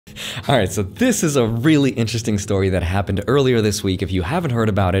All right, so this is a really interesting story that happened earlier this week. If you haven't heard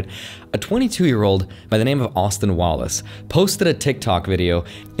about it, a 22-year-old by the name of Austin Wallace posted a TikTok video,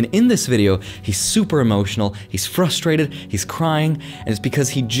 and in this video, he's super emotional, he's frustrated, he's crying, and it's because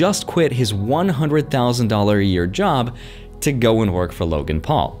he just quit his $100,000 a year job to go and work for Logan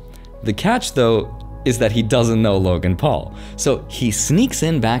Paul. The catch, though, is that he doesn't know Logan Paul. So he sneaks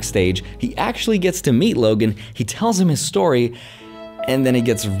in backstage, he actually gets to meet Logan, he tells him his story, and then it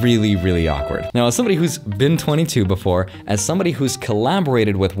gets really, really awkward. Now, as somebody who's been 22 before, as somebody who's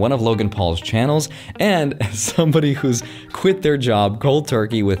collaborated with one of Logan Paul's channels, and as somebody who's quit their job cold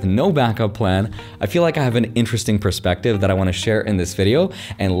turkey with no backup plan, I feel like I have an interesting perspective that I want to share in this video,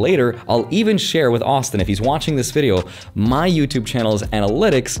 and later I'll even share with Austin, if he's watching this video, my YouTube channel's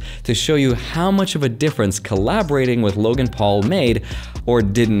analytics to show you how much of a difference collaborating with Logan Paul made or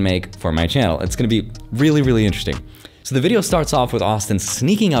didn't make for my channel. It's going to be really, really interesting. So the video starts off with Austin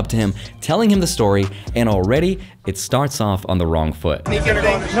sneaking up to him, telling him the story, and already it starts off on the wrong foot. No,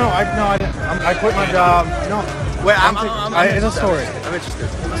 I didn't. I quit my job. No, wait, it's a story. I'm interested.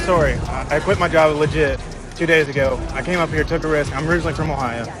 A story. I quit my job legit 2 days ago. I came up here, took a risk. I'm originally from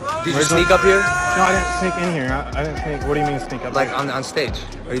Ohio. Did you sneak up here? No, I didn't sneak in here. I didn't sneak. What do you mean sneak up? Like on stage?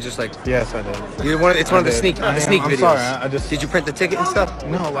 Or you just like? Yes, I did. It's one of the sneak videos. I'm sorry. I just. Did you print the ticket and stuff?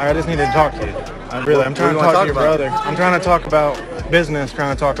 No, like, I just needed to talk to you. I'm trying to talk to your brother. I'm trying to talk about business.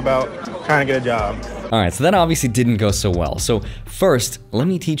 Trying to get a job. All right, so that obviously didn't go so well. So first, let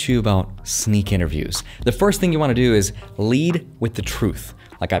me teach you about sneak interviews. The first thing you want to do is lead with the truth.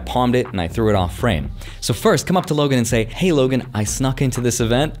 Like I palmed it and I threw it off frame. So first, come up to Logan and say, "Hey Logan, I snuck into this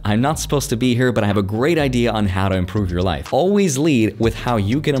event. I'm not supposed to be here, but I have a great idea on how to improve your life." Always lead with how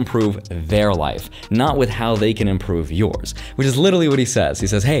you can improve their life, not with how they can improve yours, which is literally what he says. He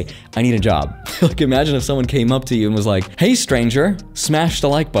says, "Hey, I need a job." Like imagine if someone came up to you and was like, "Hey stranger, smash the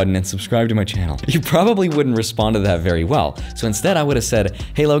like button and subscribe to my channel." You probably wouldn't respond to that very well. So instead I would have said,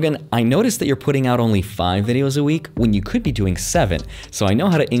 "Hey Logan, I noticed that you're putting out only 5 videos a week when you could be doing 7. So I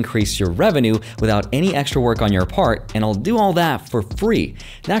know how to increase your revenue without any extra work on your part, and I'll do all that for free."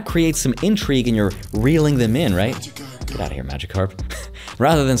 That creates some intrigue and you're reeling them in, right? Get out of here, Magikarp.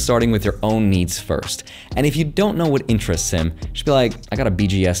 Rather than starting with your own needs first. And if you don't know what interests him, just be like, "I got a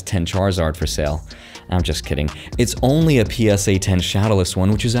BGS 10 Charizard for sale." I'm just kidding. It's only a PSA 10 Shadowless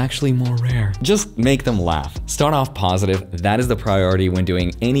one, which is actually more rare. Just make them laugh. Start off positive. That is the priority when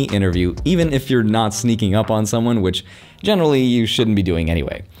doing any interview, even if you're not sneaking up on someone, which generally you shouldn't be doing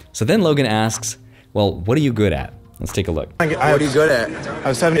anyway. So then Logan asks, "Well, what are you good at?" Let's take a look. What are you good at? I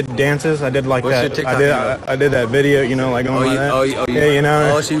was having dances. I did like What's that. Your TikTok I did that video, you know, like going like that. Yeah, you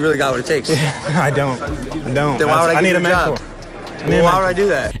know. Oh, so you really got what it takes. I don't. Then why would I need a mentor? Well, why would I do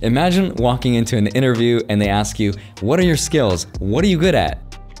that? Imagine walking into an interview and they ask you, "What are your skills? What are you good at?"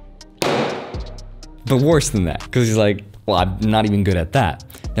 But worse than that, because he's like, "Well, I'm not even good at that."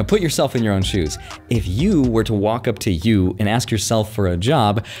 Now put yourself in your own shoes. If you were to walk up to you and ask yourself for a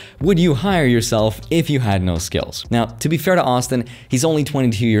job, would you hire yourself if you had no skills? Now, to be fair to Austin, he's only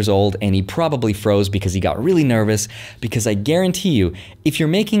 22 years old and he probably froze because he got really nervous, because I guarantee you, if you're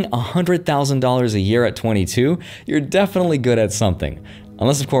making $100,000 a year at 22, you're definitely good at something.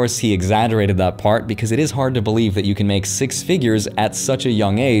 Unless, of course, he exaggerated that part, because it is hard to believe that you can make 6 figures at such a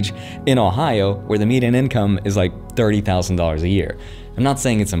young age in Ohio, where the median income is like $30,000 a year. I'm not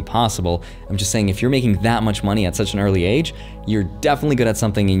saying it's impossible, I'm just saying if you're making that much money at such an early age, you're definitely good at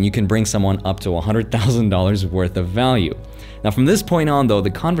something and you can bring someone up to $100,000 worth of value. Now from this point on though, the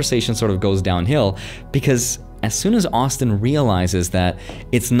conversation sort of goes downhill, because as soon as Austin realizes that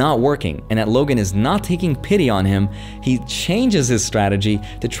it's not working and that Logan is not taking pity on him, he changes his strategy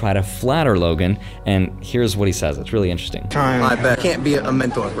to try to flatter Logan, and here's what he says. It's really interesting. I bet I can't be a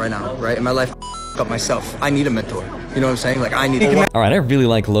mentor right now, right? In my life, up myself. I need a mentor. You know what I'm saying? Like I need. All right, I really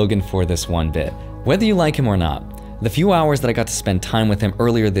like Logan for this one bit. Whether you like him or not, the few hours that I got to spend time with him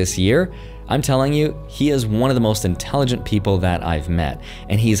earlier this year, I'm telling you, he is one of the most intelligent people that I've met,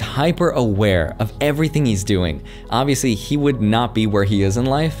 and he's hyper aware of everything he's doing. Obviously, he would not be where he is in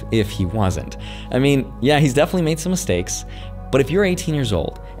life if he wasn't. I mean, yeah, he's definitely made some mistakes, but if you're 18 years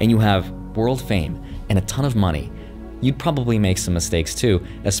old and you have world fame and a ton of money, you'd probably make some mistakes too,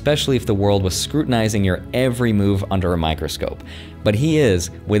 especially if the world was scrutinizing your every move under a microscope. But he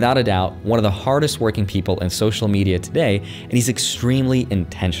is, without a doubt, one of the hardest working people in social media today, and he's extremely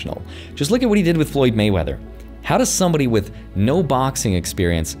intentional. Just look at what he did with Floyd Mayweather. How does somebody with no boxing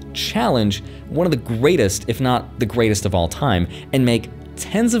experience challenge one of the greatest, if not the greatest of all time, and make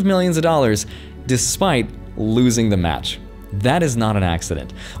tens of millions of dollars despite losing the match? That is not an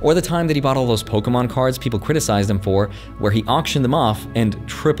accident. Or the time that he bought all those Pokemon cards people criticized him for, where he auctioned them off and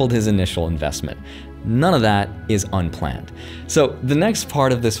tripled his initial investment. None of that is unplanned. So the next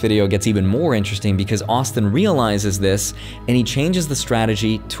part of this video gets even more interesting because Austin realizes this and he changes the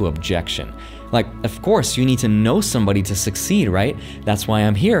strategy to objection. Like, of course, you need to know somebody to succeed, right? That's why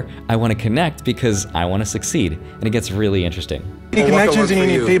I'm here. I want to connect because I want to succeed. And it gets really interesting. You need connections and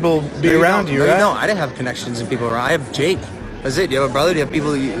you need people be around you, right? No, I didn't have connections and people around. I have Jake. That's it. Do you have a brother? Do you have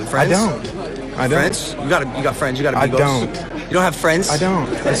people, friends? I don't. Friends? You got friends. You got amigos. I don't. You don't have friends? I don't.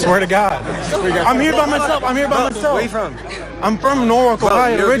 I swear to God. I'm here by myself. I'm here by myself. Where are you from? I'm from Norwalk,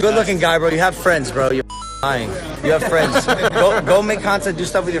 Ohio. You're a good-looking guy, bro. You have friends, bro. You're lying. You have friends. Go make content. Do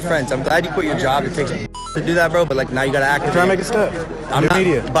stuff with your friends. I'm glad you quit your job. It takes to do that, bro. But like now you gotta act. Try to make a step. I'm not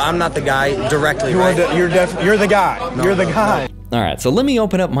media. But I'm not the guy directly. You're the guy. No, you're the guy. Alright, so let me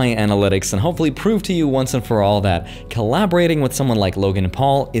open up my analytics and hopefully prove to you once and for all that collaborating with someone like Logan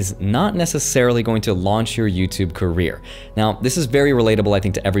Paul is not necessarily going to launch your YouTube career. Now, this is very relatable, I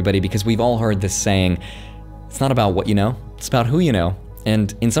think, to everybody because we've all heard this saying, it's not about what you know, it's about who you know.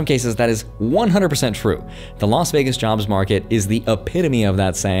 And in some cases, that is 100% true. The Las Vegas jobs market is the epitome of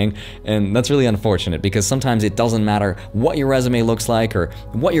that saying, and that's really unfortunate because sometimes it doesn't matter what your resume looks like or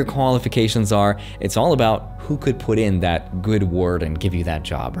what your qualifications are. It's all about who could put in that good word and give you that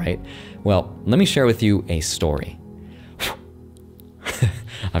job, right? Well, let me share with you a story.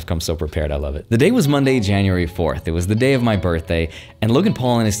 I've come so prepared, I love it. The day was Monday, January 4th. It was the day of my birthday, and Logan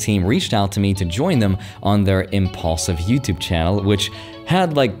Paul and his team reached out to me to join them on their Impulsive YouTube channel, which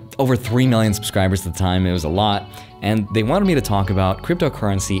had like over 3 million subscribers at the time. It was a lot, and they wanted me to talk about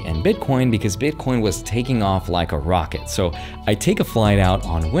cryptocurrency and Bitcoin because Bitcoin was taking off like a rocket. So I take a flight out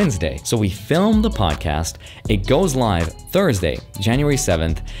on Wednesday. So we film the podcast. It goes live Thursday, January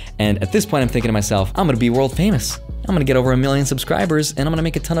 7th, and at this point I'm thinking to myself, I'm gonna be world famous. I'm gonna get over 1 million subscribers and I'm gonna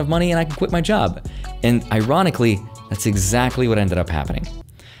make a ton of money and I can quit my job. And ironically, that's exactly what ended up happening.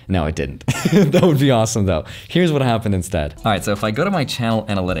 No, it didn't. That would be awesome though. Here's what happened instead. All right, so if I go to my channel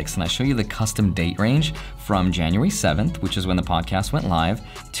analytics and I show you the custom date range from January 7th, which is when the podcast went live,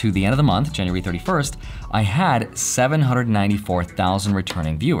 to the end of the month, January 31st, I had 794,000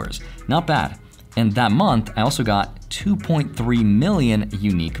 returning viewers. Not bad. And that month, I also got 2.3 million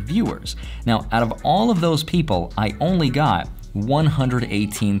unique viewers. Now, out of all of those people, I only got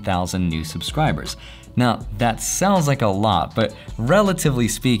 118,000 new subscribers. Now, that sounds like a lot, but relatively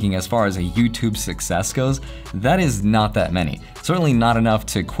speaking, as far as a YouTube success goes, that is not that many. Certainly not enough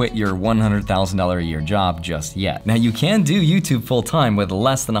to quit your $100,000 a year job just yet. Now, you can do YouTube full-time with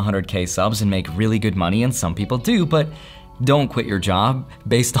less than 100K subs and make really good money, and some people do, but don't quit your job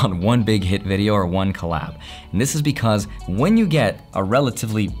based on one big hit video or one collab. And this is because when you get a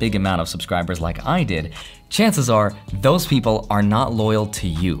relatively big amount of subscribers like I did, chances are those people are not loyal to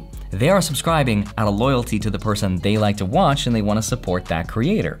you. They are subscribing out of loyalty to the person they like to watch and they want to support that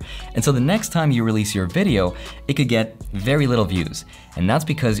creator. And so the next time you release your video, it could get very little views. And that's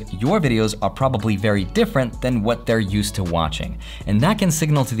because your videos are probably very different than what they're used to watching. And that can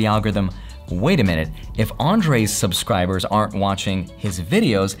signal to the algorithm, wait a minute, if Andrei's subscribers aren't watching his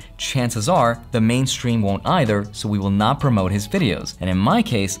videos, chances are the mainstream won't either, so we will not promote his videos. And in my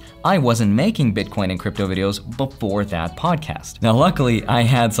case, I wasn't making Bitcoin and crypto videos before that podcast. Now, luckily, I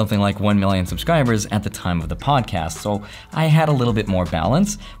had something like 1 million subscribers at the time of the podcast, so I had a little bit more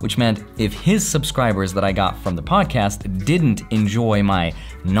balance, which meant if his subscribers that I got from the podcast didn't enjoy my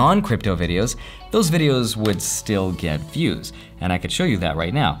non-crypto videos, those videos would still get views. And I could show you that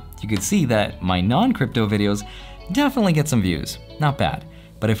right now. You could see that my non-crypto videos definitely get some views, not bad.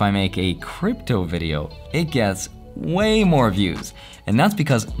 But if I make a crypto video, it gets way more views. And that's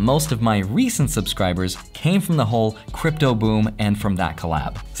because most of my recent subscribers came from the whole crypto boom and from that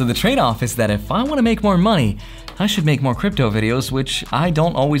collab. So the trade-off is that if I want to make more money, I should make more crypto videos, which I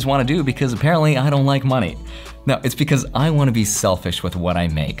don't always want to do because apparently I don't like money. No, it's because I want to be selfish with what I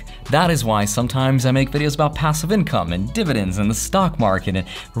make. That is why sometimes I make videos about passive income and dividends and the stock market and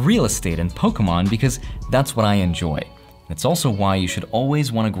real estate and Pokemon because that's what I enjoy. It's also why you should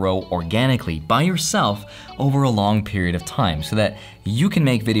always want to grow organically by yourself over a long period of time so that you can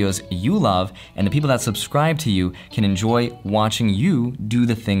make videos you love and the people that subscribe to you can enjoy watching you do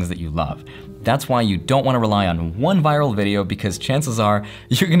the things that you love. That's why you don't want to rely on one viral video because chances are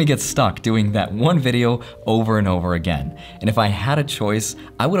you're going to get stuck doing that one video over and over again. And if I had a choice,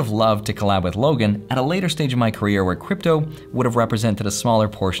 I would have loved to collab with Logan at a later stage of my career where crypto would have represented a smaller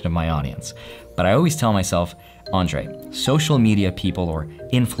portion of my audience. But I always tell myself, Andrei, social media people or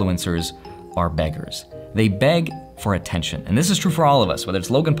influencers are beggars. They beg for attention. And this is true for all of us, whether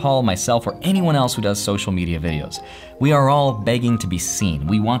it's Logan Paul, myself, or anyone else who does social media videos. We are all begging to be seen.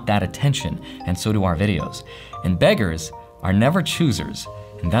 We want that attention, and so do our videos. And beggars are never choosers.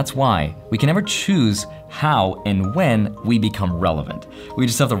 And that's why we can never choose how and when we become relevant. We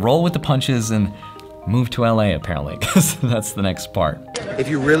just have to roll with the punches and move to LA, apparently, because that's the next part. If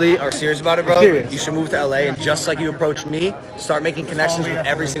you really are serious about it, bro, you should move to LA, and just like you approached me, start making connections with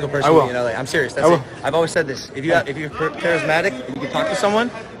every single person in LA. I'm serious. That's it. I've always said this. If you're charismatic and you can talk to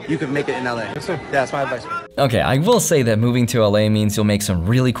someone, you can make it in LA. Yes, sir. Yeah, that's my advice. Okay, I will say that moving to LA means you'll make some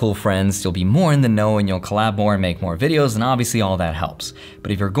really cool friends, you'll be more in the know, and you'll collab more and make more videos, and obviously all that helps.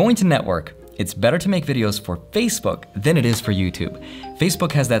 But if you're going to network, it's better to make videos for Facebook than it is for YouTube.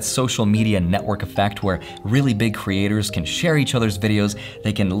 Facebook has that social media network effect where really big creators can share each other's videos,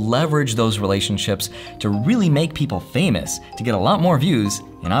 they can leverage those relationships to really make people famous, to get a lot more views,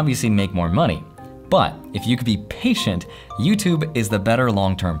 and obviously make more money. But if you could be patient, YouTube is the better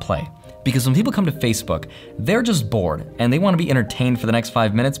long-term play. Because when people come to Facebook, they're just bored and they want to be entertained for the next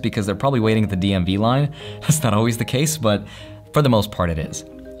 5 minutes because they're probably waiting at the DMV line. That's not always the case, but for the most part it is.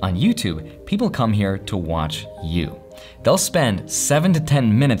 On YouTube, people come here to watch you. They'll spend 7 to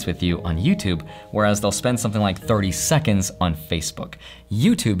 10 minutes with you on YouTube, whereas they'll spend something like 30 seconds on Facebook.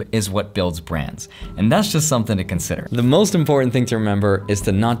 YouTube is what builds brands, and that's just something to consider. The most important thing to remember is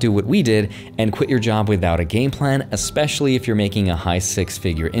to not do what we did and quit your job without a game plan, especially if you're making a high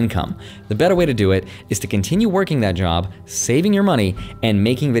 6-figure income. The better way to do it is to continue working that job, saving your money, and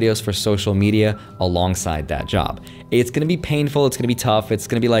making videos for social media alongside that job. It's gonna be painful, it's gonna be tough, it's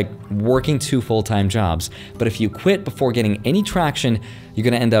gonna be like working 2 full-time jobs, but if you quit before getting any traction, you're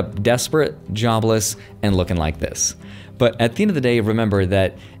gonna end up desperate, jobless, and looking like this. But at the end of the day, remember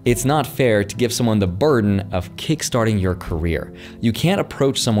that it's not fair to give someone the burden of kickstarting your career. You can't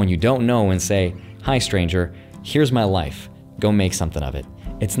approach someone you don't know and say, "Hi stranger, here's my life, go make something of it."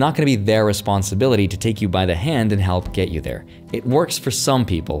 It's not gonna be their responsibility to take you by the hand and help get you there. It works for some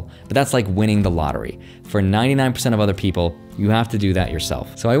people, but that's like winning the lottery. For 99% of other people, you have to do that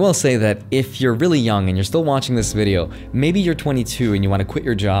yourself. So I will say that if you're really young and you're still watching this video, maybe you're 22 and you wanna quit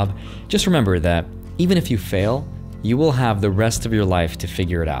your job, just remember that even if you fail, you will have the rest of your life to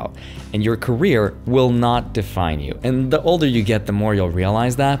figure it out. And your career will not define you. And the older you get, the more you'll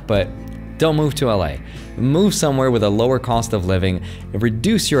realize that, but don't move to LA. Move somewhere with a lower cost of living,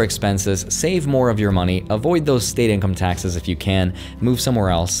 reduce your expenses, save more of your money, avoid those state income taxes if you can, move somewhere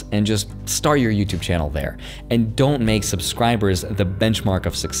else, and just start your YouTube channel there. And don't make subscribers the benchmark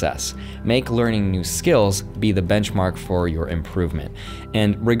of success. Make learning new skills be the benchmark for your improvement.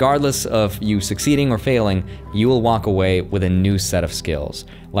 And regardless of you succeeding or failing, you will walk away with a new set of skills,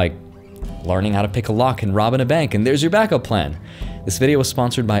 like learning how to pick a lock and rob in a bank, and there's your backup plan. This video was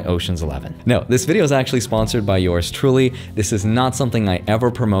sponsored by Ocean's 11. No, this video is actually sponsored by yours truly. This is not something I ever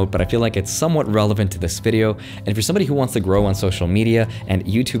promote, but I feel like it's somewhat relevant to this video. And if you're somebody who wants to grow on social media and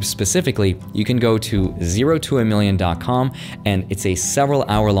YouTube specifically, you can go to 0toamillion.com, and it's a several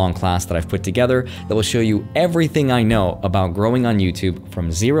hour-long class that I've put together that will show you everything I know about growing on YouTube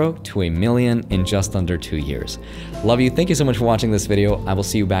from 0 to 1 million in just under 2 years. Love you. Thank you so much for watching this video. I will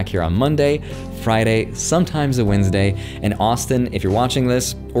see you back here on Monday, Friday, sometimes a Wednesday. And Austin, if you're watching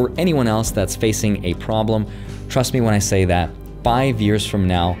this, or anyone else that's facing a problem, trust me when I say that 5 years from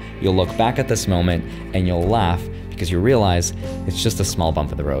now, you'll look back at this moment and you'll laugh because you realize it's just a small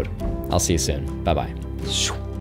bump in the road. I'll see you soon. Bye-bye.